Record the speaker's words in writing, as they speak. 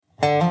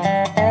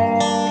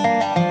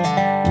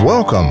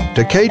Welcome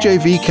to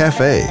KJV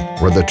Cafe,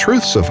 where the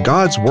truths of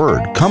God's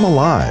Word come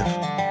alive.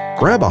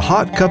 Grab a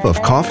hot cup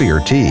of coffee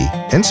or tea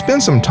and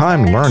spend some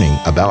time learning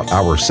about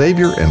our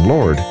Savior and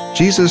Lord,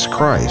 Jesus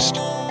Christ.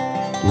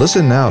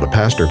 Listen now to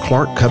Pastor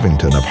Clark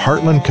Covington of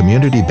Heartland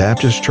Community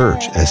Baptist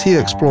Church as he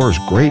explores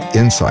great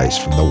insights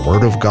from the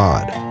Word of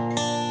God.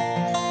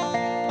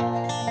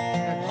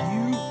 Have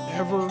you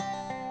ever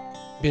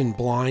been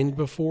blind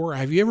before?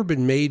 Have you ever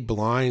been made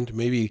blind?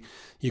 Maybe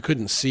you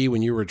couldn't see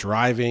when you were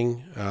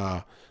driving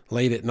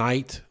late at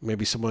night.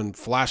 Maybe someone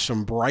flashed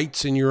some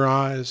brights in your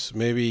eyes.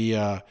 Maybe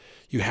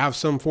you have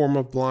some form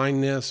of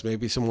blindness.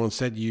 Maybe someone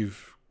said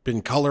you've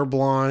been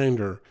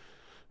colorblind, or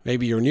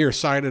maybe you're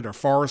nearsighted or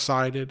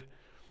farsighted.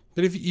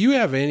 But if you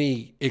have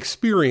any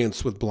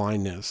experience with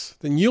blindness,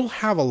 then you'll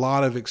have a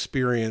lot of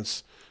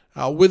experience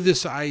with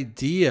this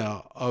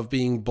idea of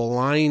being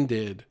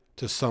blinded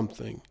to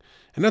something.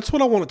 And that's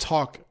what I want to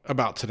talk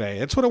about today.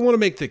 That's what I want to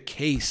make the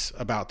case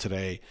about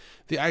today.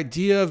 The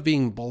idea of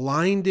being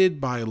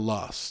blinded by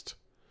lust.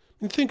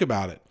 And think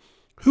about it.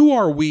 Who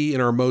are we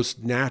in our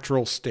most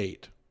natural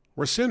state?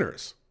 We're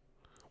sinners.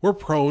 We're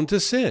prone to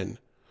sin,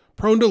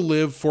 prone to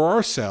live for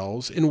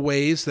ourselves in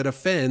ways that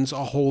offends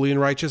a holy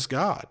and righteous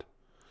God.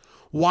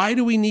 Why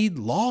do we need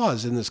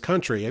laws in this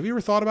country? Have you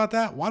ever thought about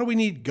that? Why do we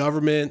need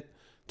government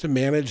to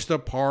manage the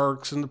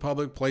parks and the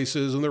public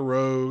places and the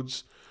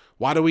roads?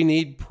 Why do we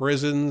need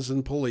prisons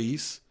and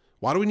police?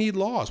 Why do we need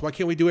laws? Why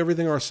can't we do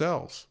everything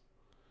ourselves?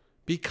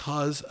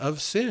 Because of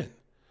sin.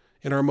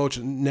 In our most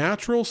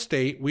natural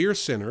state, we are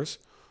sinners.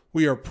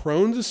 We are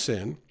prone to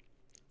sin,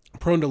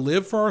 prone to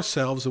live for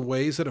ourselves in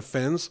ways that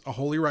offends a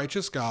holy,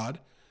 righteous God.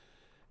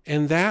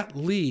 And that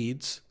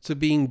leads to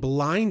being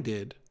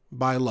blinded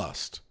by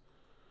lust.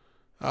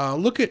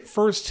 Look at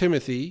 1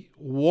 Timothy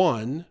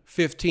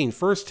 1:15.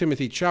 1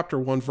 Timothy chapter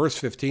 1, verse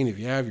 15, if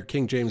you have your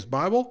King James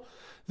Bible.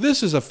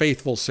 This is a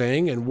faithful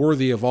saying and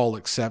worthy of all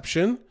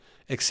exception.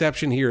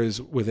 Exception here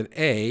is with an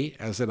A,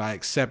 as in I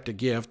accept a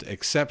gift,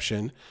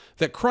 exception,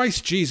 that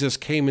Christ Jesus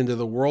came into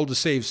the world to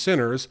save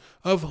sinners,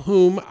 of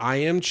whom I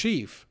am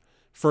chief.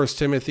 1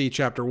 Timothy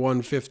chapter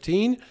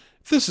 1:15.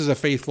 This is a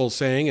faithful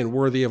saying and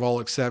worthy of all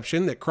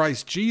exception, that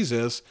Christ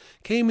Jesus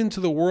came into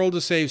the world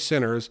to save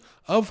sinners,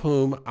 of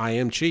whom I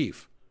am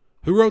chief.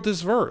 Who wrote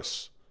this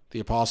verse?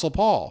 The Apostle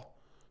Paul.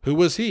 Who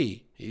was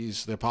he?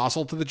 He's the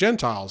apostle to the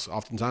Gentiles.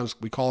 Oftentimes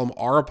we call him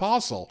our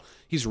apostle.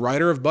 He's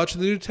writer of much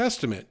of the New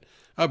Testament.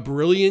 A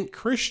brilliant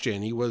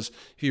Christian. He was,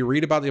 if you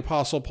read about the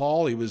Apostle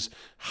Paul, he was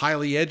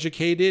highly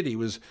educated. He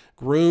was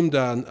groomed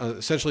on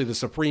essentially the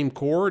Supreme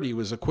Court. He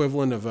was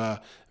equivalent of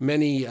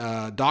many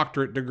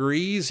doctorate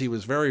degrees. He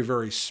was very,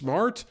 very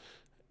smart.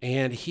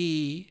 And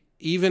he,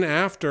 even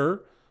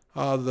after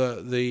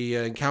the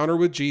encounter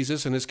with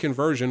Jesus and his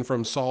conversion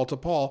from Saul to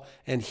Paul,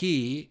 and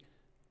he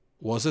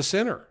was a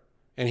sinner.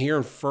 And here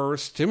in 1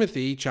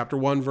 Timothy chapter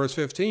 1, verse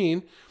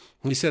 15,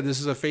 he said, this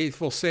is a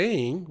faithful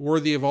saying,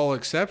 worthy of all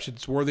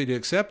exceptions, worthy to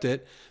accept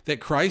it, that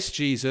Christ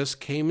Jesus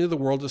came into the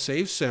world to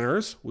save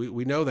sinners.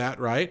 We know that,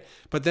 right?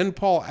 But then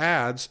Paul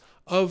adds,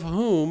 of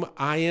whom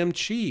I am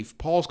chief.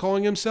 Paul's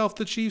calling himself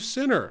the chief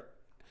sinner.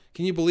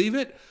 Can you believe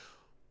it?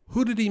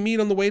 Who did he meet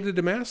on the way to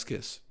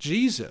Damascus?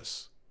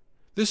 Jesus.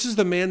 This is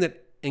the man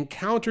that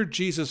encountered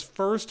Jesus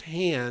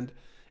firsthand,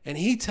 and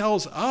he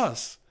tells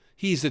us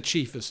he's the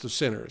chiefest of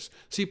sinners.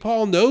 See,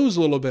 Paul knows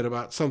a little bit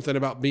about something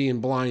about being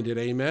blinded,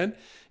 amen?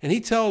 And he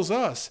tells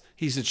us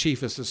he's the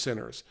chiefest of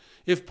sinners.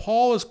 If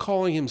Paul is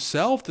calling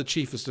himself the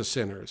chiefest of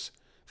sinners,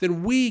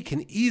 then we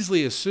can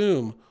easily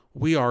assume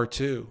we are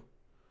too.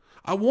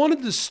 I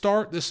wanted to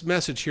start this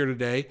message here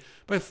today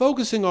by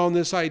focusing on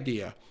this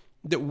idea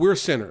that we're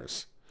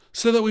sinners,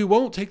 so that we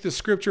won't take the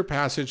scripture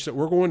passage that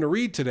we're going to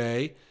read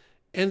today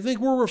and think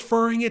we're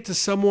referring it to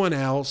someone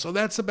else. Oh,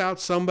 that's about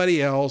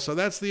somebody else. Oh,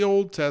 that's the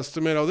Old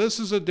Testament. Oh, this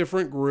is a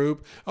different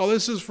group. Oh,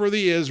 this is for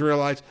the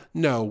Israelites.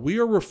 No, we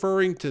are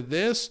referring to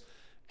this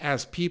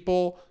as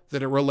people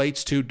that it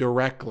relates to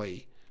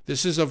directly.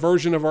 This is a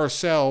version of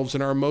ourselves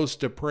in our most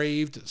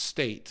depraved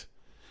state.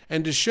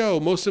 And to show,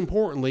 most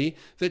importantly,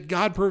 that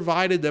God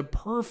provided the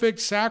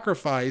perfect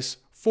sacrifice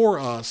for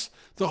us,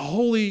 the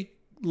holy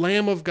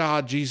Lamb of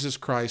God, Jesus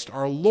Christ,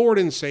 our Lord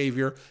and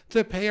Savior,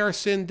 to pay our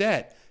sin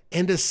debt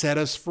and to set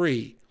us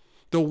free.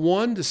 The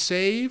one to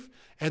save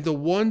and the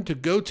one to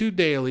go to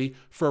daily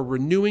for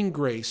renewing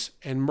grace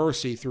and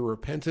mercy through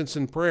repentance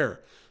and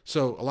prayer.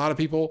 So a lot of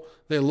people,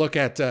 they look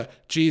at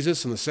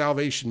Jesus and the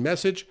salvation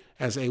message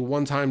as a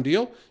one-time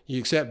deal. You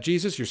accept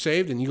Jesus, you're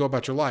saved, and you go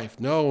about your life.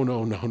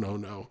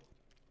 No.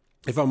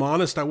 If I'm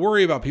honest, I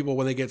worry about people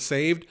when they get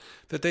saved,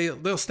 that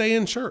they'll stay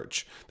in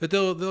church, that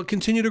they'll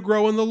continue to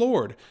grow in the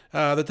Lord,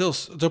 that they'll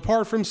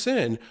depart from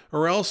sin,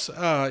 or else we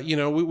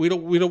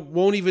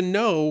won't even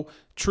know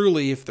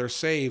truly if they're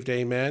saved.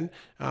 Amen.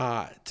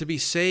 To be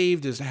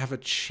saved is to have a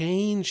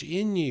change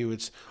in you.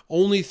 It's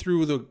only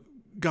through the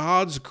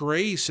God's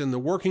grace and the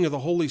working of the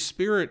Holy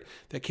Spirit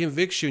that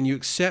convicts you, and you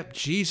accept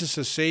Jesus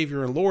as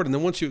Savior and Lord. And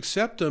then once you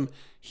accept Him,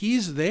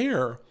 He's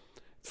there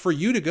for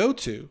you to go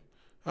to.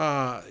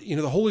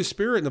 the Holy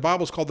Spirit in the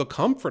Bible is called the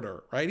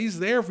Comforter, right? He's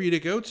there for you to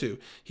go to.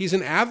 He's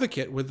an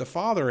advocate with the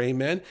Father,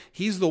 amen.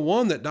 He's the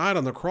one that died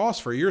on the cross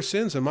for your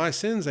sins and my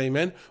sins,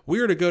 amen. We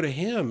are to go to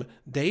him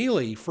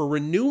daily for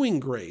renewing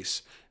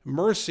grace,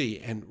 mercy,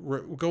 and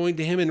going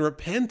to him in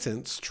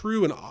repentance,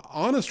 true and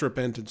honest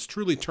repentance,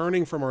 truly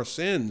turning from our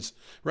sins,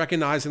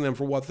 recognizing them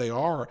for what they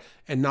are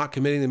and not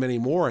committing them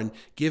anymore, and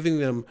giving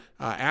them,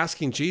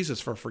 asking Jesus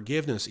for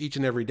forgiveness each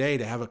and every day,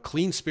 to have a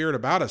clean spirit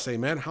about us,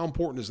 amen. How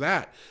important is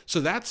that? So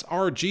that's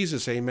our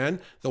Jesus, amen,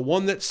 the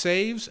one that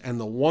saves and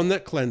the one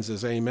that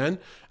cleanses, amen.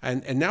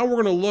 And now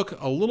we're going to look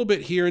a little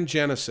bit here in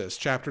Genesis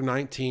chapter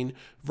 19,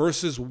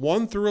 verses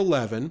 1 through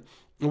 11.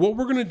 And what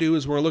we're going to do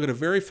is we're going to look at a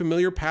very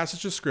familiar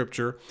passage of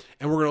Scripture,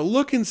 and we're going to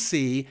look and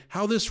see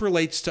how this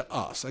relates to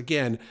us.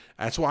 Again,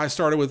 that's why I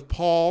started with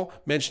Paul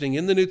mentioning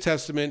in the New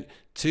Testament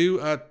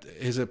to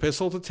his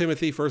epistle to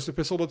Timothy, first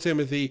epistle to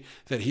Timothy,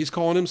 that he's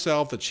calling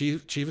himself the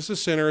chiefest of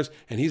sinners,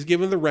 and he's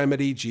given the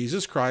remedy,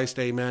 Jesus Christ,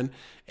 amen.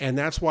 And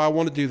that's why I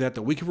want to do that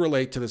we can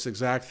relate to this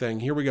exact thing.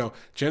 Here we go.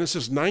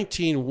 Genesis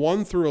 19,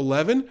 1 through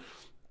 11.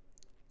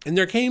 And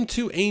there came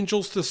two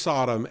angels to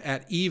Sodom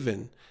at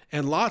even,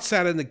 and Lot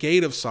sat in the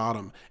gate of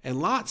Sodom. And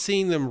Lot,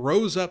 seeing them,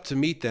 rose up to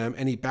meet them,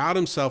 and he bowed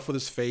himself with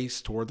his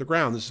face toward the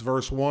ground. This is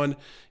verse 1.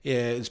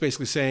 It's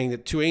basically saying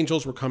that two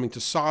angels were coming to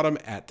Sodom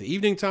at the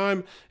evening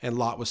time, and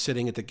Lot was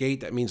sitting at the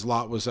gate. That means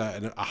Lot was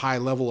a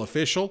high-level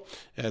official.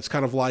 It's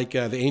kind of like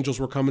the angels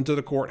were coming to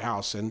the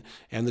courthouse, and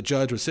the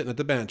judge was sitting at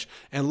the bench.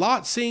 And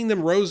Lot, seeing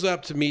them, rose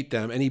up to meet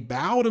them, and he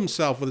bowed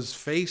himself with his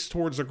face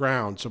towards the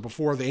ground. So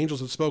before the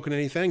angels had spoken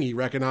anything, he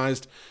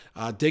recognized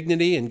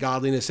dignity and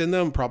godliness in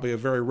them, probably a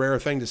very rare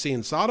thing to see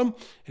in Sodom,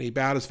 and he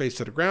bowed his face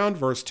to the ground.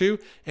 Verse 2,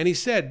 and he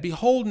said,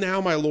 Behold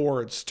now, my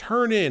lords,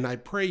 turn in, I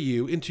pray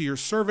you, into your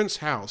servant's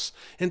house,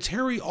 and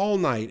tarry all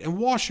night, and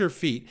wash your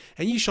feet,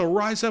 and ye shall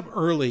rise up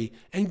early,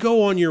 and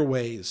go on your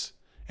ways.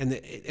 And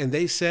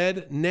they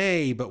said,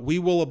 Nay, but we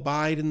will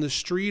abide in the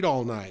street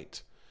all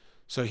night.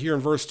 So here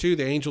in verse 2,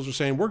 the angels are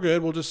saying, we're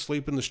good, we'll just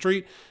sleep in the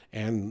street.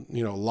 And,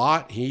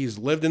 Lot, he's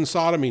lived in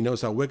Sodom. He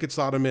knows how wicked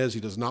Sodom is. He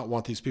does not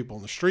want these people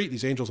on the street,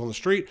 these angels on the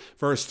street.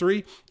 Verse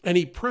 3, and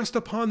he pressed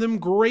upon them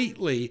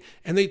greatly,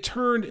 and they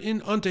turned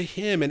in unto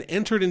him and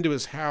entered into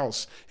his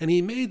house. And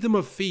he made them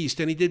a feast,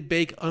 and he did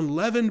bake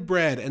unleavened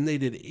bread, and they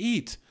did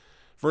eat.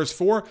 Verse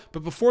 4,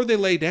 but before they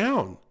lay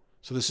down,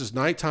 so this is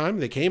nighttime.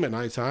 They came at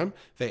nighttime.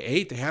 They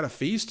ate. They had a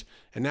feast.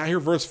 And now here,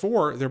 verse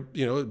 4,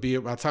 it'd be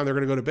about time they're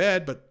going to go to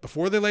bed. But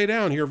before they lay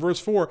down, here, verse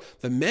 4,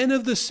 the men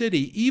of the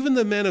city, even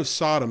the men of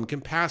Sodom,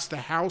 can pass the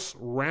house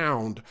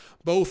round,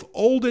 both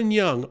old and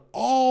young,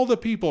 all the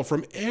people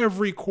from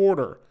every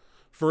quarter.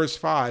 Verse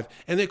 5,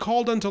 and they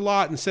called unto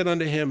Lot and said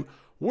unto him,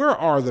 Where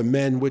are the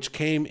men which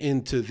came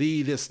into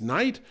thee this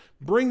night?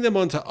 Bring them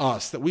unto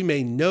us, that we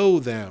may know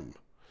them.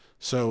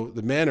 So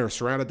the men are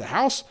surrounded the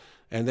house,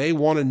 and they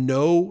want to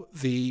know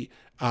the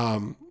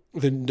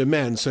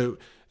men. So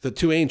the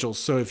two angels.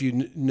 So if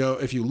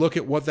you look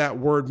at what that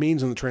word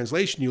means in the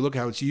translation, you look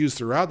how it's used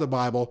throughout the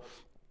Bible.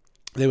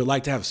 They would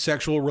like to have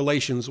sexual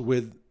relations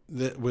with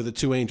the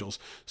two angels.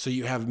 So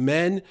you have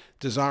men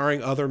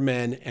desiring other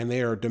men, and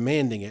they are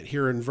demanding it.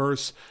 Here in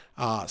verse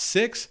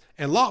 6,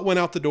 and Lot went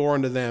out the door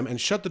unto them and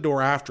shut the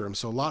door after him.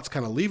 So Lot's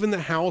kind of leaving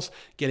the house,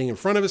 getting in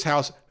front of his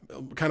house,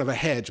 kind of a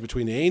hedge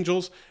between the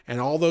angels and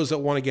all those that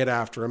want to get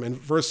after him. And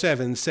verse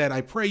 7 said,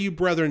 I pray you,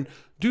 brethren,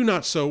 do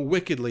not so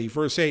wickedly.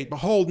 Verse 8,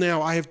 behold,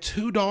 now I have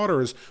two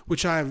daughters,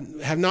 which I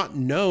have not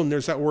known.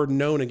 There's that word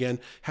known again.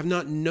 Have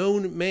not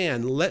known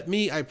man. Let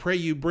me, I pray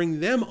you, bring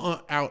them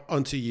out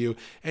unto you,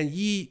 and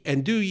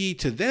do ye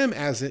to them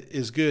as it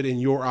is good in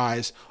your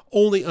eyes.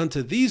 Only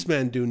unto these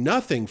men do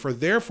nothing, for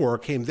therefore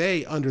came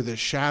they under the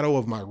shadow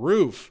of my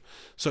roof.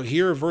 So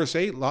here, verse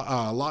 8,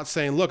 Lot's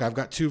saying, look, I've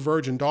got two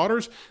virgin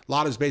daughters.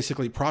 Lot is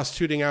basically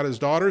prostituting out his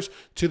daughters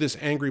to this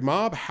angry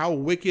mob. How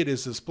wicked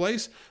is this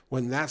place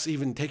when that's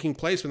even taking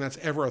place, when that's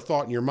ever a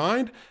thought in your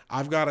mind?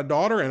 I've got a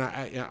daughter, and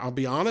I'll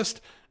be honest,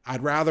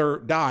 I'd rather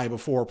die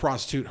before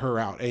prostitute her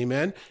out.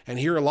 Amen. And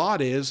here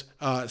Lot is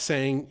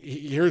saying,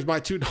 here's my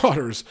two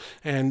daughters.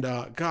 And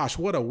gosh,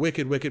 what a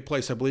wicked, wicked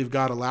place. I believe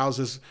God allows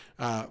this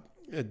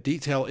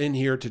detail in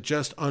here to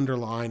just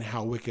underline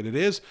how wicked it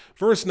is.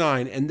 Verse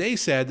 9, and they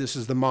said, this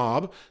is the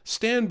mob,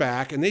 stand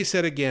back. And they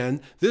said again,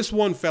 this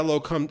one fellow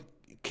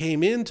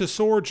came in to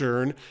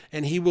sojourn,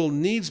 and he will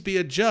needs be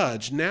a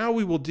judge. Now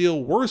we will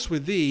deal worse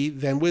with thee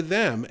than with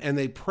them. And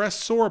they pressed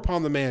sore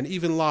upon the man,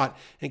 even Lot,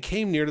 and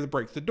came near to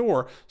break the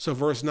door. So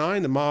verse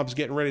 9, the mob's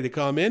getting ready to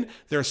come in.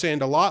 They're saying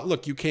to Lot,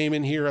 look, you came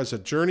in here as a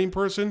journeying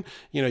person.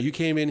 You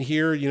came in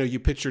here, you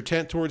pitched your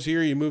tent towards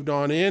here, you moved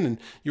on in, and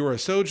you were a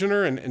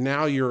sojourner, and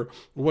now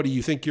what do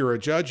you think you're a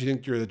judge? You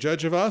think you're the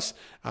judge of us?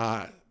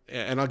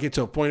 And I'll get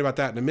to a point about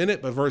that in a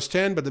minute, but verse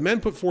 10, but the men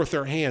put forth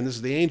their hand, this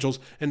is the angels,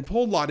 and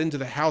pulled Lot into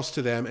the house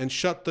to them and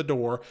shut the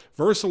door.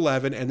 Verse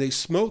 11, and they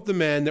smote the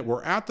men that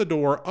were at the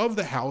door of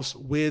the house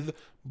with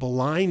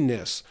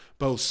blindness,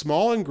 both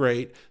small and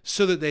great,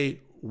 so that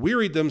they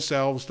wearied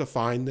themselves to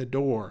find the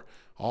door.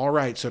 All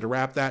right, so to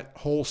wrap that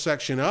whole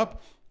section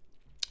up,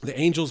 the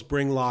angels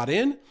bring Lot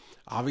in.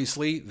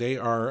 Obviously, they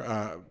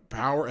are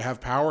have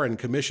power and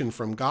commission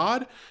from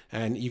God,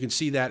 and you can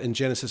see that in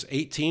Genesis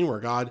 18, where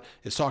God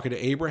is talking to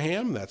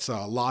Abraham, that's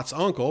Lot's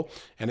uncle,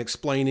 and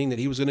explaining that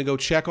he was going to go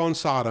check on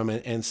Sodom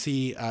and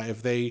see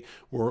if they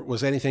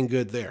was anything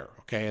good there.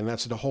 Okay, and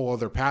that's a whole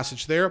other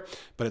passage there,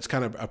 but it's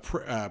kind of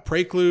a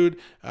prelude,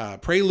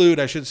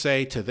 I should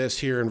say, to this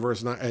here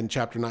in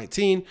chapter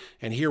 19.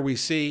 And here we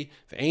see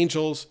the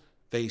angels.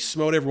 They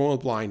smote everyone with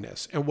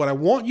blindness. And what I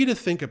want you to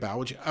think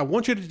about, I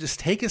want you to just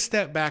take a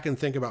step back and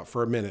think about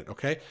for a minute,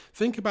 okay?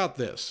 Think about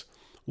this.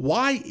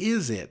 Why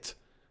is it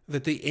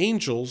that the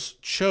angels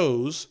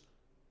chose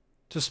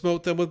to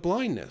smote them with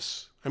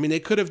blindness? I mean,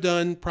 they could have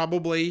done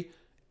probably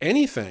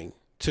anything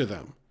to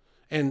them.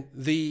 And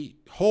the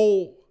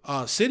whole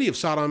city of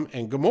Sodom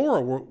and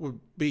Gomorrah would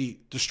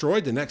be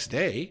destroyed the next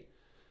day.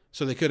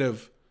 So they could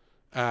have,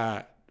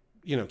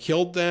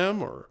 killed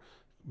them or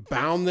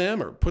bound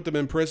them or put them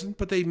in prison,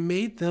 but they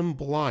made them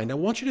blind. I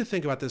want you to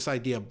think about this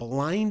idea,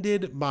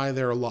 blinded by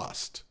their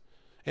lust.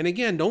 And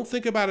again, don't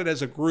think about it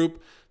as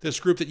this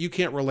group that you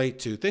can't relate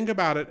to. Think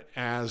about it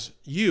as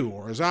you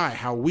or as I,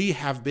 how we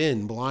have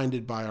been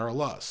blinded by our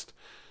lust.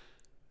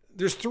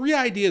 There's 3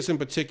 ideas in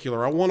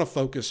particular I want to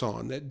focus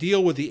on that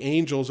deal with the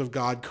angels of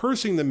God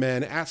cursing the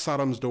men at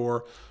Sodom's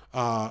door,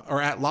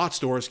 or at Lot's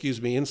door,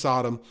 in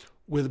Sodom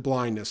with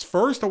blindness.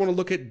 First, I want to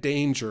look at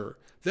danger.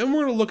 Then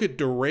we're going to look at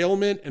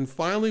derailment, and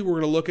finally, we're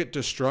going to look at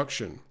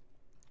destruction.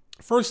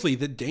 Firstly,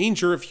 the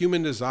danger of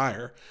human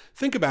desire.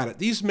 Think about it.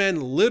 These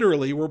men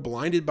literally were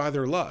blinded by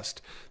their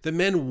lust. The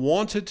men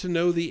wanted to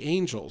know the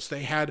angels.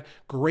 They had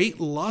great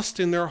lust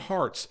in their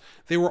hearts.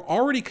 They were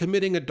already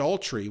committing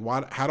adultery.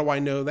 How do I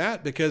know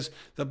that? Because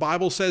the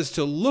Bible says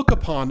to look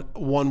upon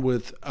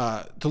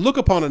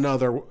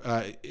another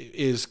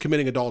is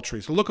committing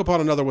adultery. So look upon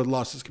another with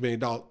lust is committing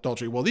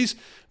adultery. Well, these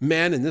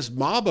men and this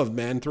mob of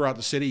men throughout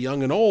the city,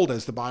 young and old,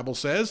 as the Bible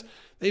says,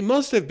 they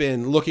must have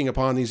been looking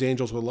upon these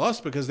angels with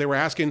lust, because they were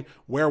asking,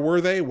 where were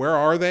they? Where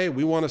are they?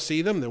 We want to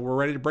see them. Then we're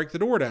ready to break the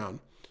door down.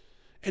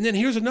 And then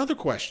here's another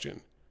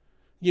question.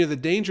 The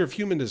danger of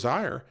human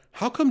desire.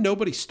 How come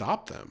nobody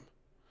stopped them?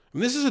 I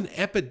mean, this is an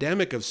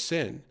epidemic of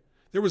sin.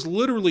 There was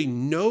literally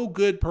no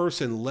good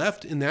person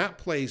left in that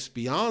place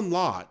beyond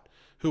Lot,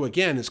 who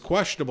again is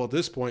questionable at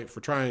this point for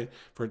trying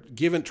to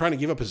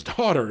give up his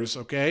daughters,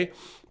 okay?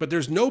 But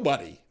there's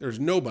nobody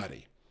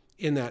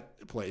in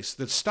that place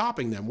that's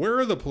stopping them. Where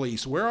are the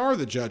police? Where are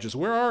the judges?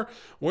 Where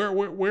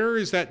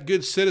is that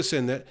good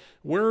citizen?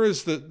 Where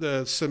is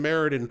the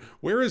Samaritan?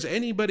 Where is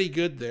anybody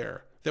good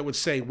there that would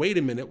say, wait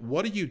a minute,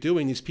 what are you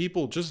doing? These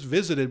people just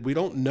visited. We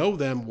don't know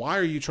them. Why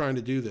are you trying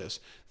to do this?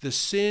 The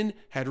sin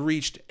had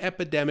reached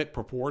epidemic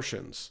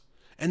proportions.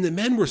 And the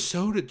men were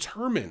so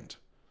determined.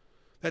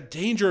 That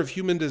danger of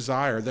human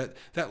desire,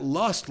 that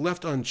lust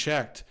left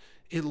unchecked,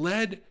 it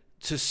led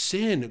to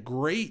sin,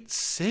 great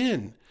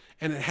sin.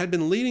 And it had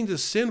been leading to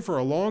sin for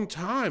a long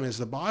time, as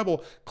the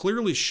Bible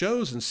clearly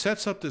shows and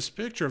sets up this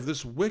picture of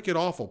this wicked,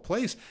 awful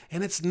place.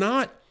 And it's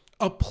not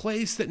a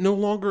place that no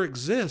longer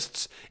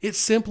exists. It's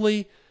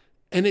simply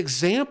an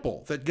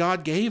example that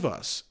God gave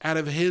us out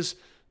of his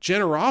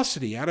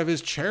generosity, out of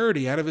his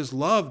charity, out of his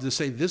love, to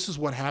say this is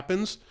what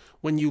happens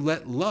when you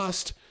let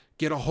lust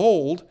get a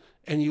hold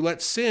and you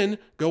let sin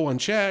go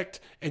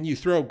unchecked and you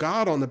throw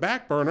God on the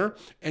back burner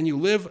and you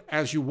live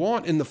as you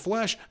want in the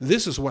flesh.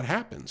 This is what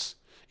happens.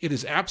 It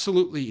is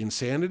absolutely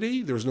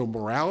insanity. There's no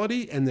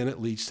morality, and then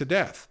it leads to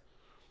death.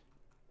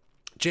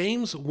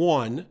 James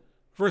 1,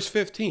 verse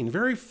 15,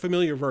 very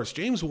familiar verse.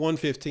 James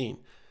 1:15.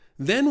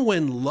 Then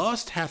when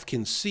lust hath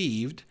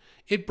conceived,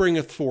 it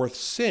bringeth forth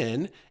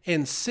sin,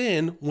 and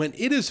sin, when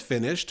it is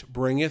finished,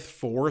 bringeth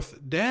forth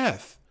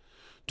death.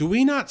 Do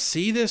we not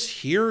see this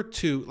here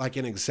to like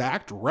an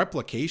exact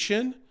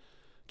replication?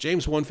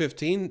 James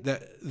 1:15,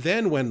 that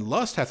then when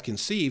lust hath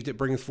conceived, it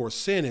bringeth forth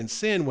sin, and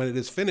sin, when it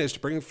is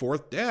finished, bringeth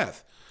forth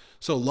death.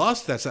 So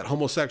lust, that's that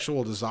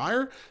homosexual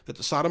desire that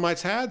the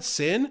Sodomites had.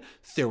 Sin,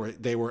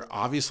 they were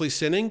obviously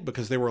sinning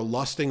because they were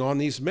lusting on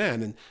these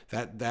men, and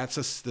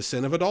that's the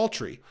sin of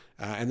adultery,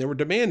 and they were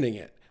demanding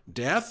it.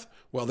 Death,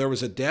 well, there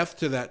was a death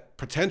to that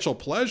potential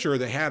pleasure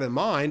they had in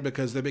mind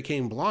because they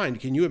became blind.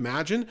 Can you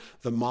imagine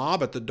the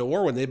mob at the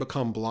door when they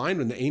become blind,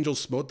 when the angels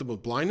smote them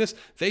with blindness?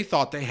 They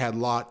thought they had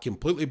Lot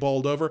completely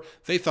bowled over.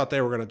 They thought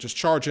they were going to just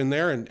charge in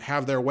there and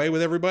have their way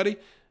with everybody,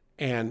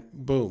 and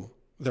boom,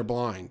 they're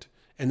blind.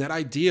 And that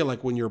idea,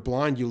 like when you're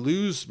blind, you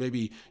lose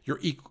maybe your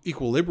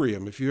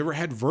equilibrium. If you ever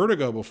had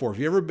vertigo before, if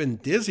you've ever been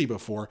dizzy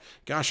before,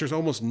 gosh, there's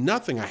almost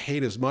nothing I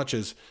hate as much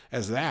as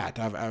that.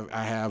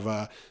 I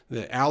have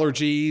the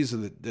allergies,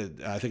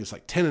 I think it's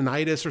like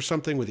tendinitis or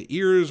something with the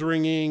ears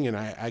ringing, and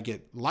I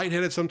get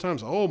lightheaded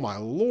sometimes. Oh my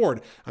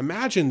Lord.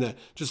 Imagine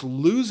just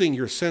losing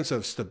your sense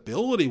of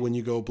stability when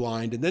you go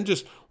blind, and then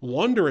just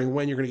wondering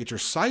when you're going to get your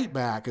sight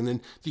back, and then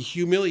the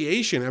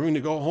humiliation, having to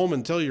go home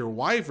and tell your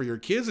wife or your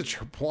kids that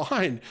you're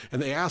blind,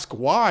 and they ask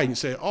why, and you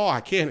say, oh,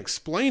 I can't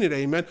explain it,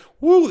 amen.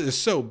 Woo, this is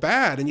so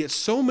bad. And yet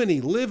so many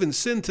live in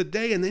sin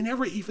today, and they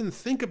never even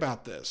think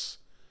about this.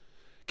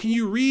 Can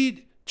you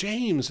read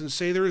James and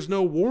say there is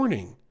no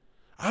warning?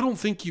 I don't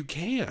think you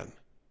can.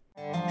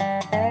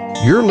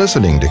 You're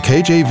listening to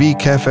KJV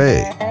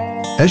Cafe.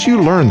 As you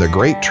learn the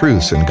great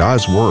truths in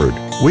God's Word,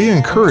 we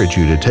encourage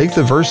you to take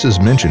the verses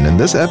mentioned in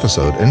this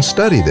episode and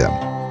study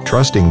them,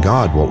 trusting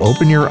God will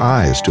open your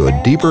eyes to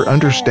a deeper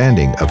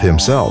understanding of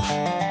Himself.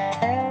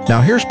 Now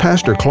here's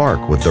Pastor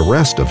Clark with the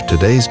rest of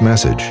today's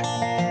message.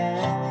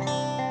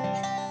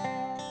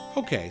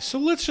 Okay, so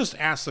let's just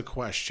ask the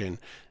question,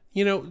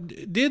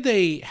 did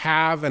they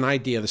have an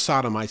idea, the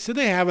Sodomites, did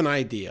they have an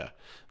idea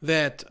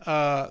that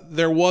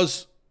there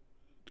was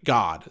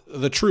God,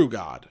 the true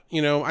God?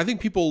 I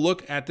think people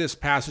look at this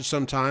passage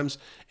sometimes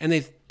and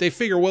they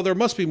figure, well, there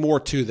must be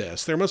more to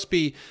this. There must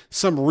be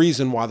some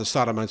reason why the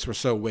Sodomites were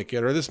so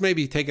wicked, or this may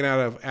be taken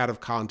out of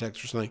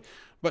context or something.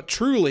 But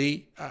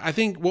truly, I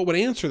think what would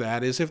answer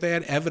that is if they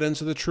had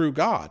evidence of the true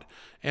God.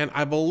 And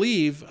I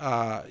believe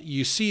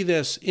you see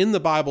this in the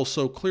Bible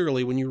so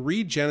clearly. When you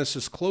read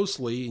Genesis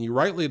closely and you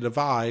rightly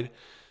divide,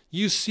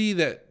 you see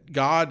that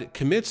God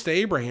commits to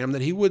Abraham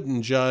that he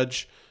wouldn't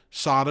judge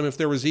Sodom if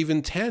there was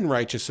even 10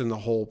 righteous in the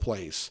whole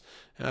place.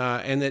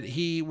 And that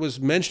he was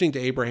mentioning to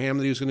Abraham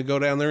that he was going to go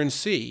down there and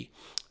see.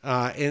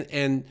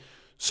 And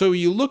so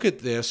you look at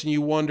this and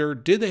you wonder,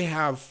 did they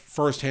have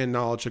firsthand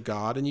knowledge of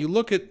God? And you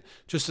look at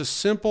just a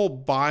simple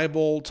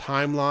Bible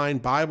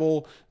timeline,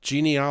 Bible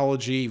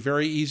genealogy,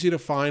 very easy to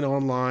find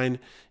online.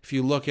 If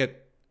you look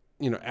at,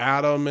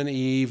 Adam and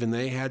Eve, and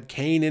they had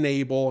Cain and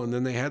Abel, and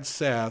then they had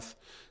Seth.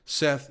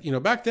 Seth,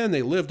 back then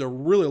they lived a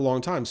really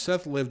long time.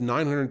 Seth lived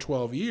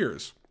 912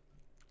 years.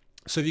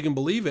 So if you can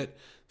believe it,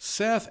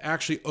 Seth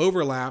actually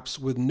overlaps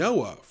with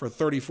Noah for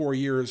 34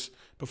 years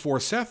before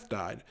Seth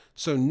died.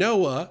 So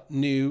Noah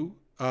knew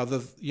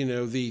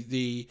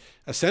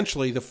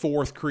essentially the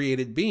fourth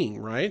created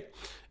being, right?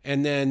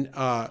 And then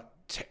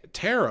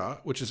Terah,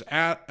 which is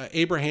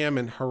Abraham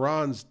and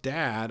Haran's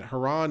dad.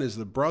 Haran is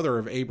the brother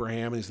of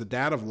Abraham, and he's the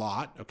dad of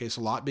Lot. Okay,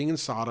 so Lot being in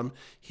Sodom,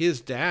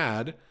 his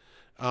dad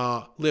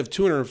lived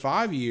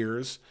 205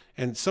 years,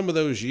 and some of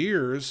those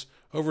years,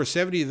 over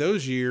 70 of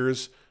those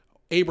years,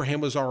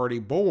 Abraham was already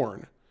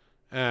born.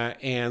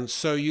 And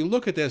so you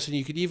look at this, and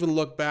you could even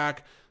look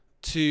back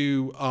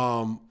to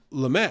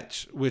Lamech,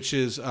 which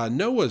is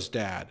Noah's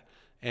dad,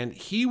 and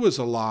he was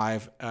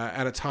alive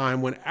at a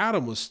time when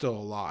Adam was still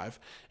alive.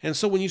 And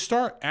so when you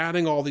start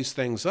adding all these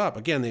things up,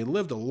 again, they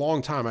lived a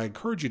long time. I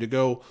encourage you to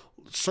go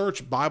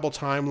search Bible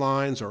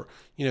timelines, or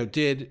you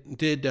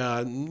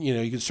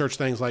can search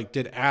things like,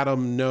 did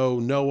Adam know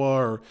Noah,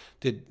 or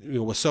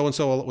was so and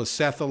so, was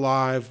Seth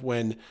alive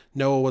when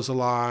Noah was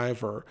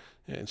alive,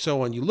 and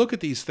so on. You look at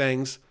these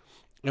things,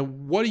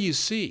 and what do you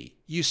see?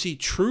 You see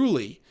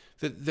truly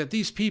that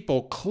these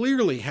people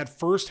clearly had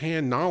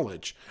firsthand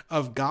knowledge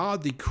of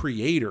God, the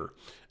creator,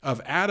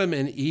 of Adam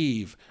and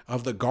Eve,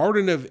 of the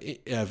Garden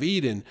of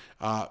Eden,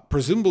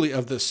 presumably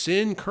of the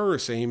sin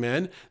curse,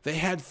 amen. They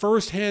had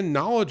firsthand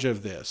knowledge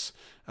of this.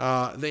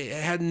 They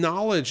had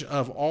knowledge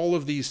of all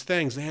of these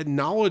things. They had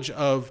knowledge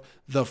of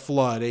the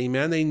flood,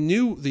 amen. They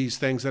knew these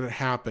things that had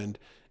happened,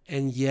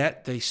 and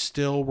yet they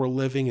still were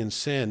living in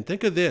sin.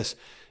 Think of this.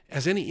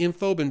 Has any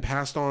info been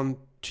passed on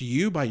to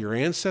you by your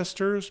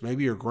ancestors,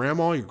 maybe your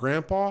grandma, your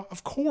grandpa?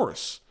 Of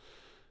course.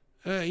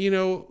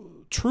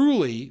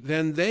 Truly,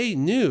 then they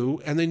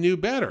knew, and they knew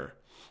better.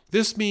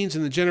 This means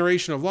in the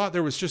generation of Lot,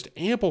 there was just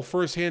ample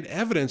firsthand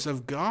evidence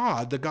of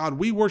God, the God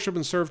we worship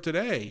and serve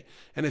today.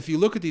 And if you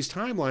look at these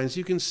timelines,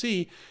 you can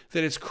see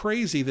that it's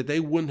crazy that they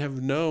wouldn't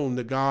have known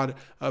the God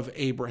of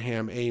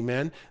Abraham,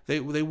 amen.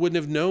 They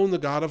wouldn't have known the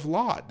God of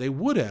Lot. They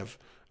would have.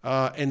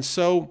 And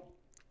so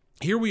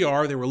here we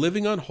are. They were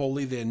living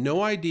unholy. They had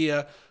no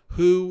idea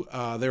who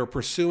they were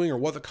pursuing or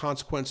what the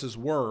consequences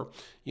were.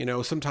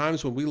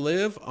 Sometimes when we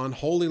live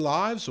unholy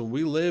lives, when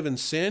we live in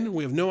sin,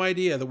 we have no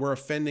idea that we're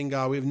offending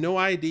God. We have no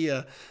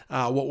idea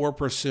what we're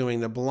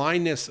pursuing. The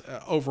blindness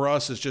over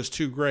us is just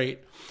too great.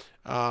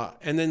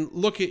 And then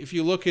if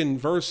you look in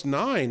verse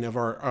 9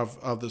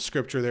 of the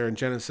scripture there in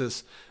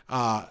Genesis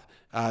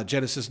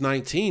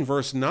 19,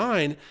 verse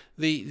 9,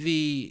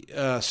 the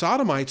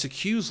Sodomites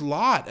accuse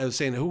Lot of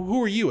saying,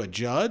 who are you, a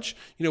judge?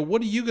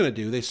 What are you going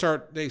to do? They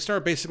start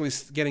basically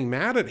getting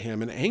mad at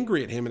him and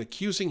angry at him and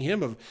accusing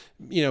him of,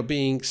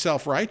 being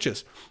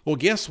self-righteous. Well,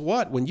 guess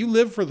what? When you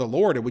live for the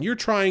Lord and when you're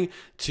trying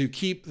to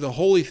keep the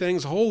holy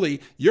things holy,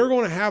 you're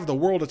going to have the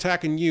world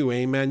attacking you.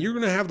 Amen. You're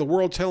going to have the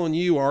world telling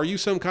you, are you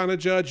some kind of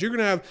judge? You're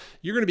going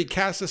to be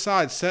cast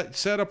aside,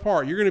 set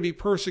apart. You're going to be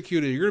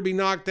persecuted. You're going to be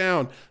knocked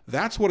down.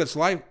 That's what it's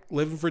like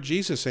living for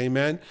Jesus.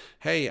 Amen.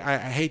 Hey, I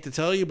hate to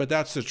tell you, but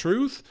that's the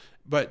truth.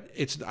 But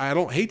I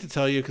don't hate to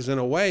tell you, because in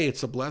a way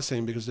it's a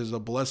blessing, because there's a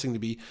blessing to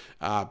be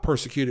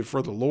persecuted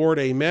for the Lord.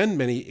 Amen.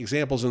 Many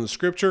examples in the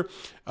scripture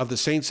of the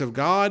saints of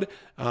God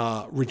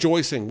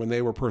rejoicing when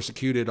they were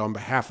persecuted on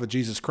behalf of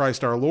Jesus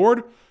Christ our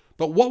Lord.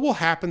 But what will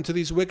happen to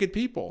these wicked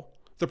people?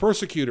 The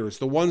persecutors,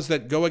 the ones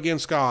that go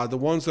against God, the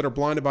ones that are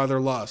blinded by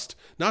their lust,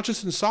 not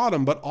just in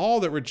Sodom, but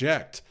all that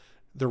reject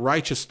the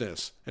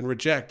righteousness and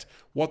reject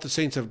what the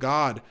saints of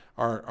God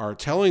are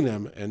telling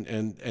them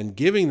and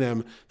giving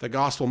them the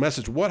gospel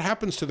message. What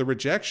happens to the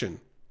rejection?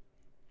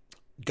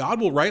 God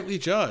will rightly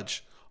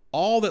judge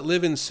all that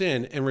live in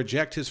sin and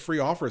reject his free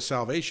offer of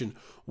salvation,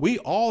 we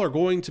all are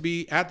going to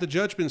be at the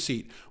judgment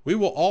seat. We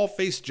will all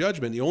face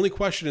judgment. The only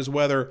question is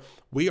whether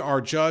we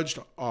are judged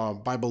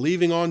by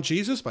believing on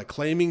Jesus, by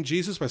claiming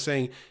Jesus, by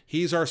saying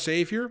he's our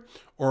Savior,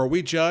 or are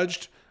we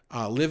judged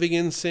living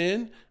in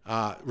sin,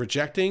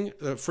 rejecting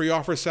the free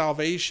offer of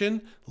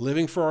salvation,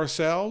 living for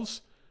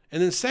ourselves?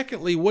 And then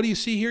secondly, what do you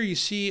see here? You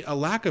see a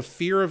lack of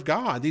fear of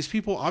God. These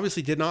people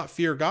obviously did not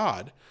fear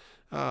God.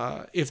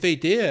 If they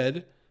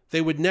did,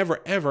 they would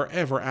never, ever,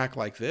 ever act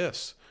like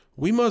this.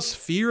 We must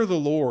fear the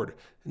Lord,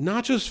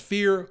 not just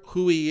fear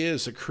who he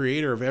is, the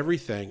creator of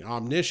everything,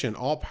 omniscient,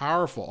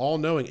 all-powerful,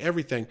 all-knowing,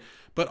 everything,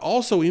 but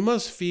also we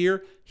must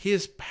fear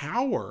his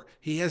power.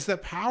 He has the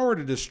power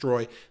to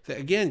destroy.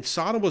 Again,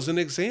 Sodom was an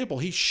example.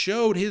 He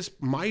showed his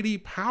mighty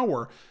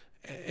power,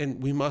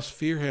 and we must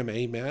fear him,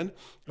 amen?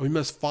 And we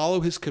must follow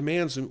his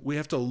commands, and we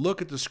have to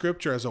look at the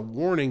scripture as a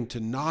warning to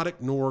not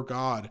ignore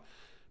God.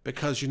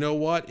 Because you know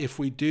what? If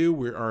we do,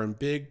 we are in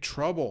big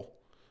trouble.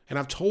 And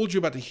I've told you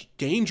about the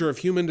danger of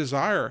human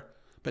desire.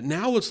 But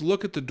now let's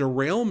look at the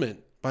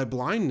derailment by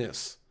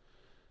blindness.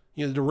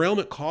 The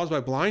derailment caused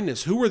by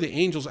blindness. Who were the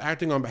angels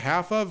acting on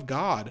behalf of?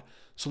 God.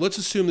 So let's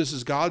assume this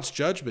is God's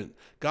judgment.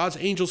 God's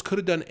angels could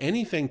have done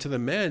anything to the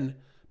men,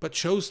 but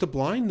chose to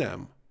blind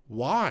them.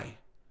 Why?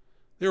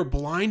 They were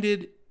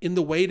blinded in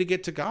the way to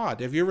get to God.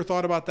 Have you ever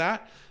thought about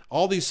that?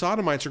 All these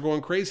sodomites are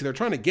going crazy. They're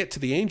trying to get to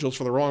the angels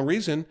for the wrong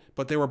reason,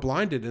 but they were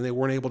blinded and they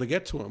weren't able to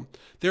get to them.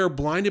 They were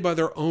blinded by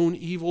their own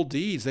evil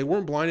deeds. They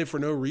weren't blinded for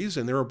no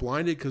reason. They were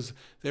blinded because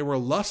they were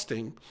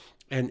lusting.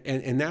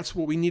 And that's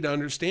what we need to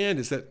understand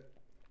is that,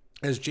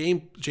 as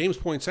James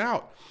points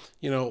out,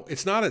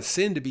 it's not a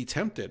sin to be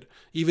tempted.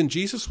 Even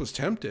Jesus was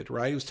tempted,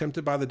 right? He was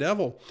tempted by the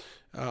devil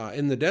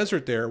in the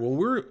desert there.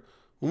 When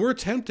we're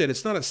tempted,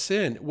 it's not a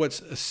sin.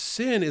 What's a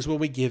sin is when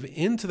we give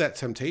in to that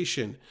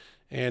temptation.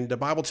 And the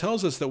Bible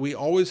tells us that we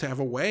always have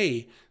a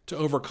way to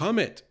overcome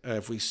it.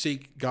 If we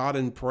seek God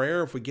in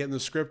prayer, if we get in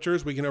the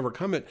scriptures, we can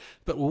overcome it.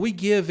 But when we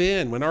give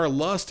in, when our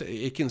lust,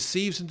 it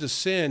conceives into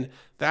sin,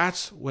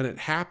 that's when it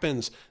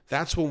happens.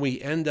 That's when we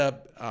end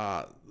up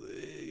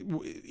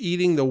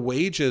eating the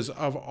wages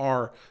of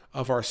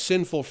our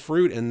sinful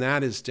fruit, and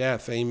that is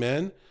death.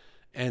 Amen?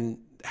 And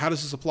how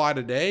does this apply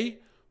today?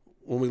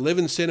 When we live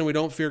in sin and we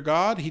don't fear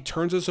God, he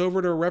turns us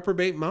over to a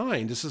reprobate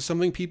mind. This is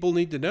something people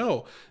need to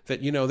know,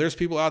 that, there's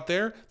people out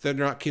there that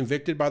are not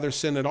convicted by their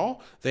sin at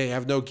all. They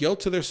have no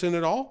guilt to their sin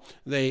at all.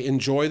 They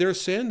enjoy their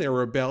sin. They're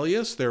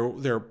rebellious.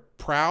 They're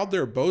proud.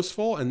 They're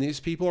boastful. And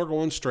these people are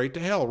going straight to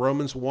hell.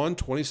 Romans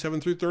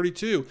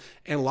 1:27-32.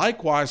 And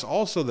likewise,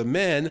 also the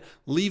men,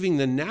 leaving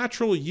the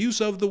natural use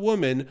of the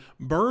woman,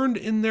 burned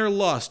in their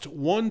lust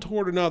one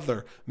toward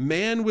another,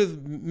 men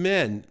with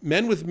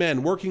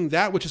men, working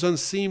that which is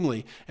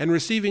unseemly, and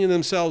receiving in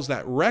themselves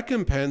that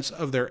recompense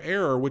of their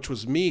error, which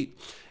was meet.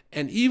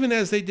 And even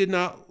as they did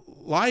not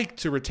like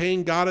to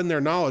retain God in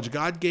their knowledge,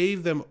 God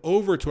gave them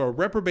over to a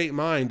reprobate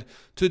mind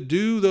to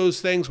do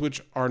those things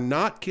which are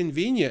not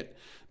convenient,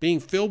 being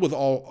filled with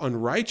all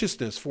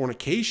unrighteousness,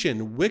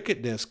 fornication,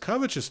 wickedness,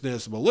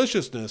 covetousness,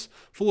 maliciousness,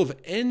 full of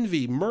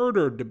envy,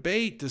 murder,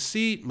 debate,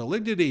 deceit,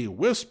 malignity,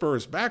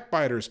 whisperers,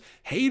 backbiters,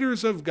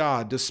 haters of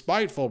God,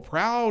 despiteful,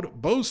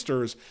 proud,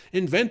 boasters,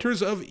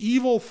 inventors of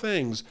evil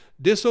things,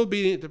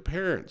 disobedient to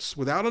parents,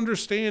 without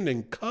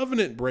understanding,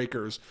 covenant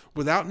breakers,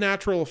 without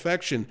natural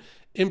affection,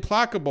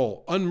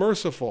 implacable,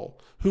 unmerciful,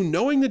 who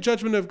knowing the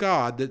judgment of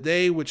God, that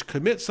they which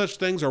commit such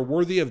things are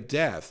worthy of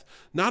death,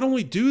 not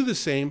only do the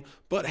same,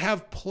 but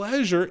have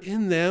pleasure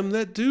in them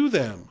that do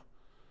them.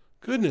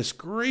 Goodness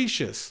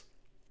gracious.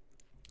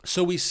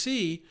 So we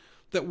see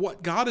that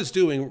what God is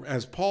doing,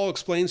 as Paul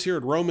explains here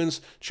in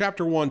Romans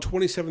chapter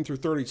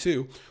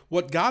 1:27-32,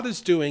 what God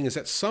is doing is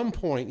at some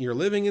point you're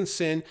living in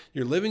sin,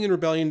 you're living in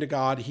rebellion to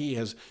God. He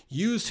has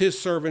used his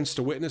servants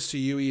to witness to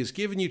you. He has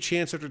given you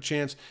chance after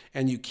chance,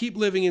 and you keep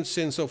living in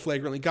sin so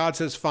flagrantly. God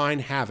says, fine,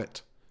 have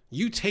it.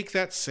 You take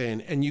that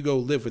sin and you go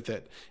live with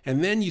it.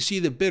 And then you see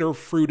the bitter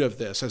fruit of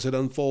this as it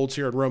unfolds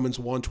here in Romans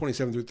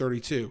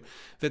 1:27-32,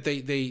 that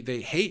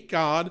they hate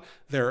God,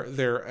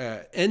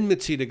 they're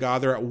enmity to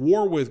God, they're at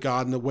war with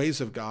God in the ways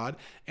of God,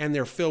 and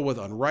they're filled with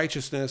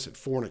unrighteousness and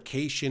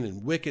fornication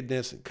and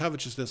wickedness and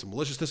covetousness and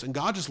maliciousness, and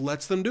God just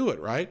lets them do it,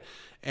 right?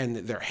 And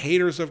they're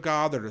haters of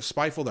God, they're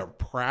despiteful, they're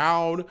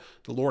proud.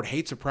 The Lord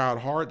hates a proud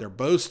heart. They're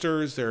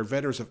boasters, they're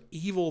inventors of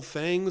evil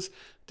things,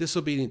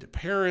 disobedient to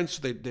parents,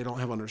 they don't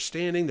have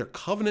understanding, they're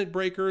covenant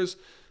breakers,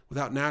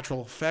 without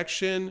natural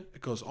affection. It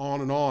goes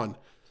on and on.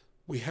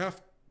 We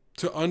have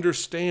to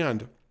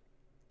understand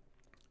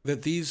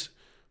that these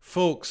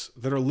folks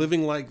that are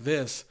living like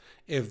this,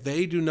 if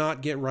they do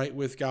not get right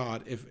with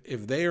God,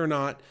 if they are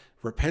not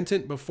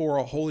repentant before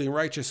a holy and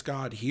righteous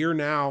God here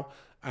now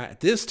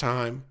at this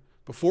time,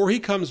 before he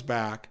comes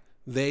back,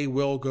 they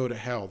will go to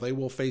hell. They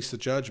will face the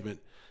judgment.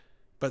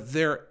 But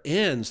their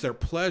ends, their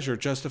pleasure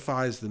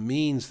justifies the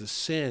means, the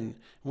sin.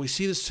 And we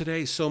see this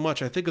today so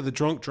much. I think of the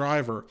drunk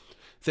driver,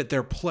 that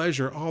their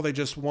pleasure, they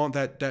just want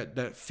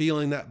that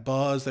feeling, that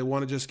buzz. They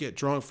want to just get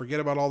drunk, forget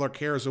about all their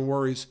cares and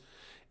worries.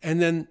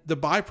 And then the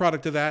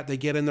byproduct of that, they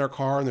get in their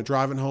car and they're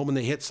driving home and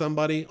they hit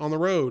somebody on the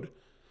road.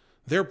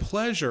 Their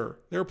pleasure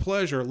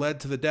led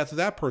to the death of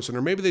that person.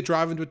 Or maybe they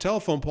drive into a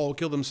telephone pole and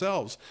kill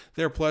themselves.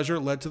 Their pleasure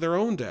led to their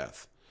own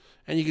death.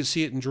 And you can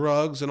see it in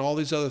drugs and all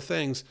these other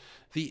things.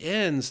 The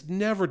ends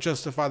never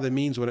justify the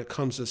means when it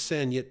comes to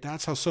sin, yet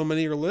that's how so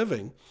many are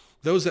living.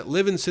 Those that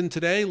live in sin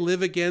today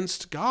live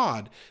against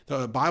God.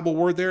 The Bible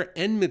word there,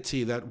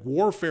 enmity, that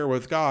warfare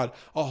with God,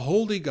 a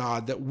holy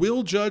God that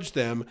will judge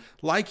them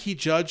like he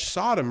judged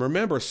Sodom.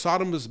 Remember,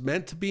 Sodom was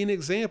meant to be an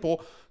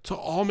example to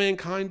all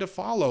mankind to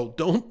follow.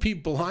 Don't be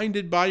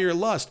blinded by your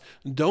lust.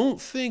 Don't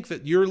think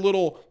that your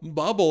little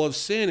bubble of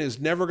sin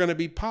is never going to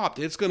be popped.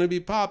 It's going to be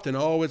popped, and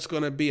it's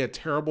going to be a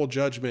terrible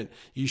judgment.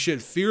 You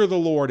should fear the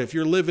Lord. If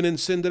you're living in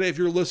sin today, if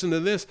you're listening to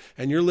this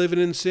and you're living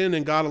in sin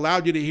and God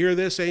allowed you to hear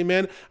this,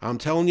 amen, I'm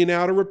telling you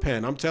now to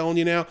repent. I'm telling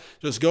you now,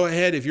 just go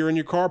ahead. If you're in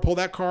your car, pull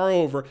that car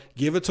over.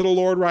 Give it to the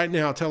Lord right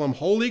now. Tell him,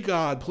 Holy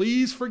God,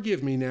 please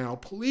forgive me now.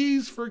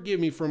 Please forgive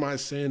me for my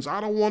sins.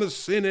 I don't want to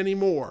sin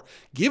anymore.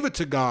 Give it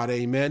to God,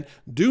 amen.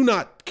 Do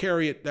not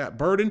carry that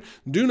burden.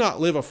 Do not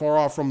live afar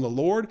off from the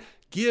Lord.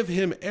 Give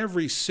him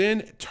every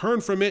sin.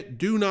 Turn from it.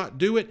 Do not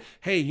do it.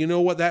 Hey, you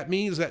know what that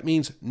means? That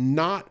means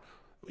not,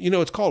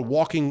 it's called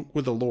walking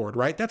with the Lord,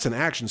 right? That's an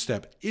action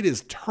step. It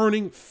is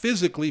turning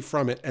physically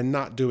from it and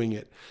not doing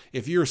it.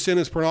 If your sin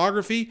is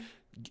pornography,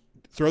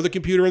 throw the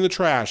computer in the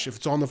trash. If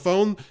it's on the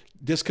phone,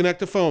 disconnect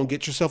the phone.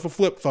 Get yourself a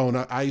flip phone.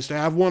 I used to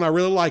have one. I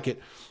really like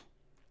it.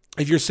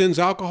 If your sin's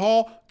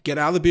alcohol, get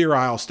out of the beer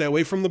aisle. Stay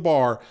away from the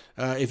bar.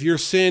 If your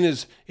sin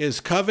is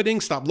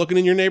coveting, stop looking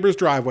in your neighbor's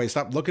driveway.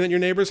 Stop looking at your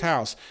neighbor's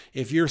house.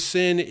 If your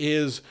sin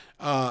is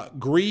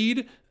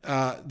greed,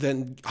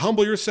 then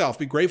humble yourself.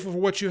 Be grateful for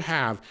what you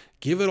have.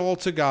 Give it all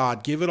to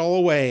God. Give it all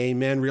away.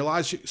 Amen.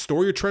 Realize,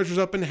 store your treasures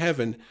up in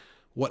heaven.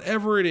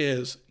 Whatever it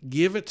is,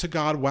 give it to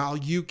God while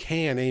you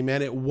can.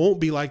 Amen. It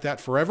won't be like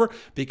that forever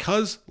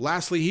because,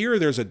 lastly here,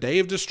 there's a day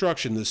of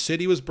destruction. The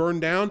city was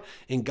burned down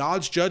in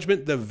God's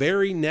judgment the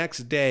very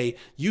next day.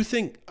 You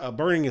think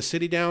burning a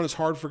city down is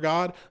hard for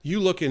God? You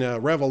look in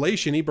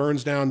Revelation, he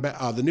burns down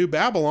the new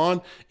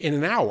Babylon in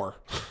an hour.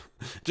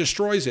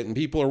 Destroys it, and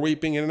people are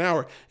weeping in an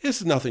hour. This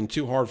is nothing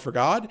too hard for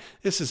God.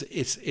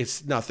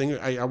 It's nothing.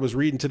 I was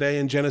reading today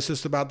in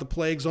Genesis about the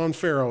plagues on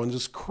Pharaoh and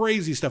just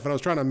crazy stuff, and I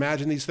was trying to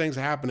imagine these things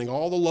happening.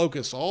 All the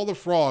locusts, all the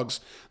frogs,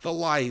 the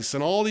lice,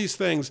 and all these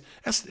things.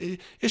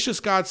 It's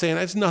just God saying,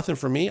 it's nothing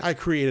for me. I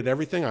created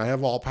everything. I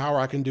have all power.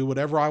 I can do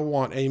whatever I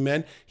want.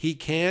 Amen. He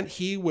can,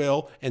 he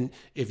will. And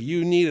if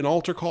you need an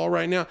altar call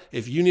right now,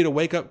 if you need a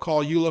wake-up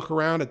call, you look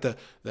around at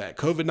that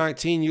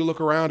COVID-19, you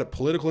look around at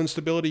political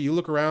instability, you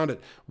look around at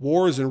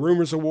wars and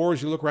rumors of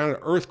wars, you look around at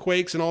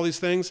earthquakes and all these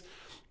things.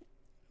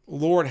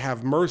 Lord,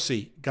 have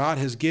mercy. God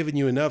has given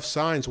you enough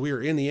signs. We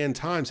are in the end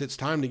times. It's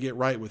time to get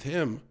right with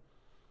him.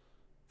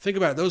 Think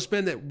about it. Those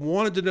men that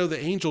wanted to know the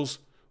angels,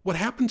 what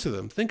happened to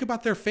them? Think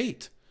about their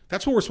fate.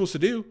 That's what we're supposed to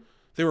do.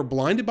 They were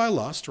blinded by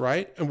lust,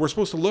 right? And we're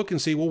supposed to look and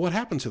see, well, what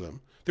happened to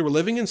them? They were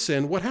living in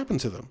sin. What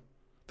happened to them?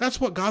 That's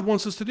what God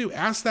wants us to do.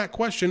 Ask that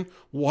question.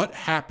 What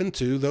happened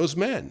to those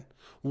men?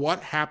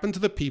 What happened to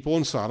the people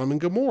in Sodom and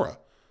Gomorrah?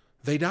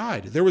 They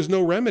died. There was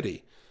no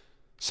remedy.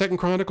 2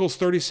 Chronicles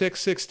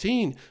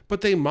 36:16, but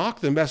they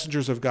mocked the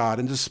messengers of God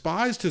and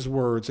despised his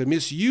words and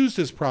misused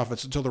his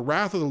prophets until the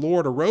wrath of the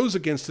Lord arose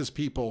against his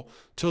people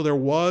till there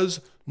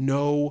was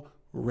no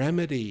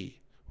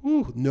remedy.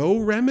 No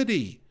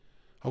remedy.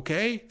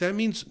 Okay? That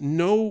means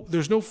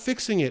there's no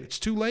fixing it. It's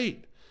too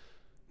late.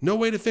 No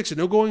way to fix it.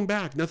 No going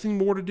back. Nothing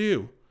more to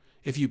do.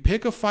 If you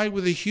pick a fight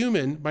with a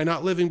human by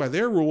not living by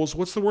their rules,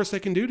 what's the worst they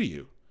can do to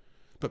you?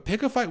 But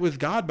pick a fight with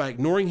God by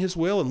ignoring his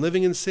will and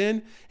living in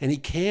sin, and he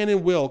can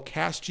and will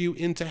cast you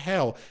into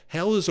hell.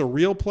 Hell is a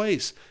real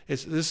place.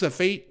 This is a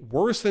fate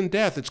worse than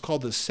death. It's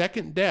called the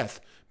second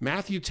death.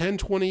 Matthew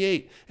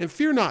 10:28. And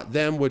fear not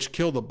them which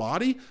kill the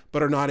body,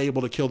 but are not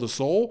able to kill the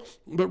soul,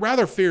 but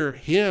rather fear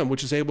him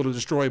which is able to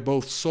destroy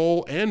both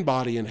soul and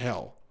body in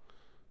hell.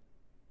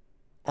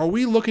 Are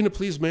we looking to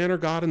please man or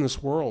God in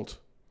this world?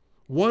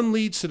 One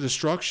leads to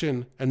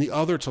destruction and the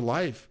other to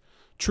life.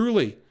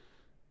 Truly,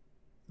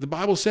 the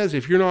Bible says,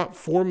 if you're not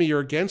for me or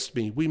against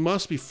me, we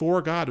must be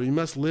for God. We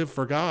must live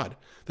for God.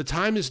 The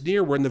time is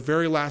near. We're in the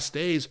very last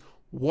days.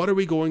 What are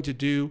we going to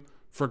do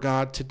for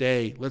God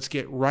today? Let's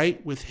get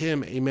right with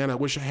him. Amen. I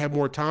wish I had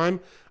more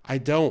time. I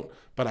don't.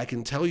 But I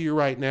can tell you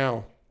right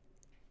now,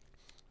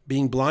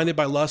 being blinded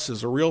by lust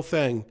is a real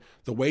thing.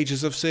 The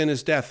wages of sin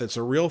is death. It's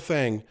a real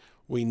thing.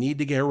 We need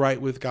to get right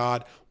with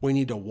God. We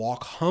need to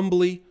walk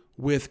humbly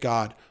with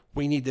God.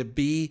 We need to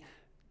be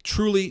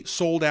truly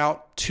sold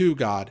out to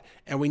God.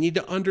 And we need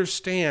to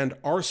understand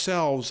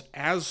ourselves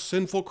as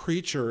sinful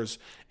creatures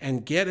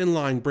and get in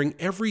line, bring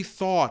every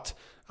thought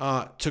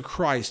to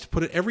Christ,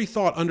 put every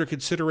thought under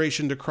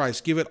consideration to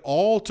Christ, give it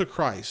all to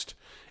Christ.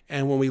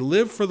 And when we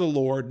live for the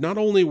Lord, not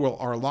only will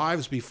our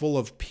lives be full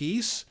of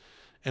peace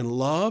and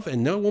love,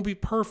 and no, it won't be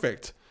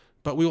perfect,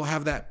 but we will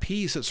have that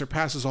peace that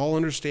surpasses all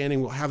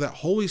understanding. We'll have that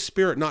Holy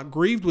Spirit not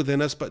grieved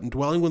within us, but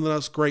indwelling within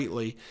us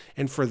greatly.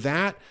 And for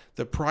that,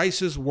 the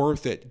price is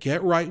worth it.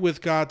 Get right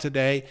with God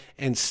today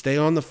and stay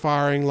on the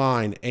firing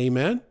line.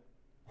 Amen.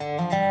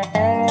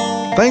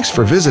 Thanks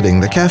for visiting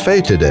the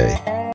cafe today.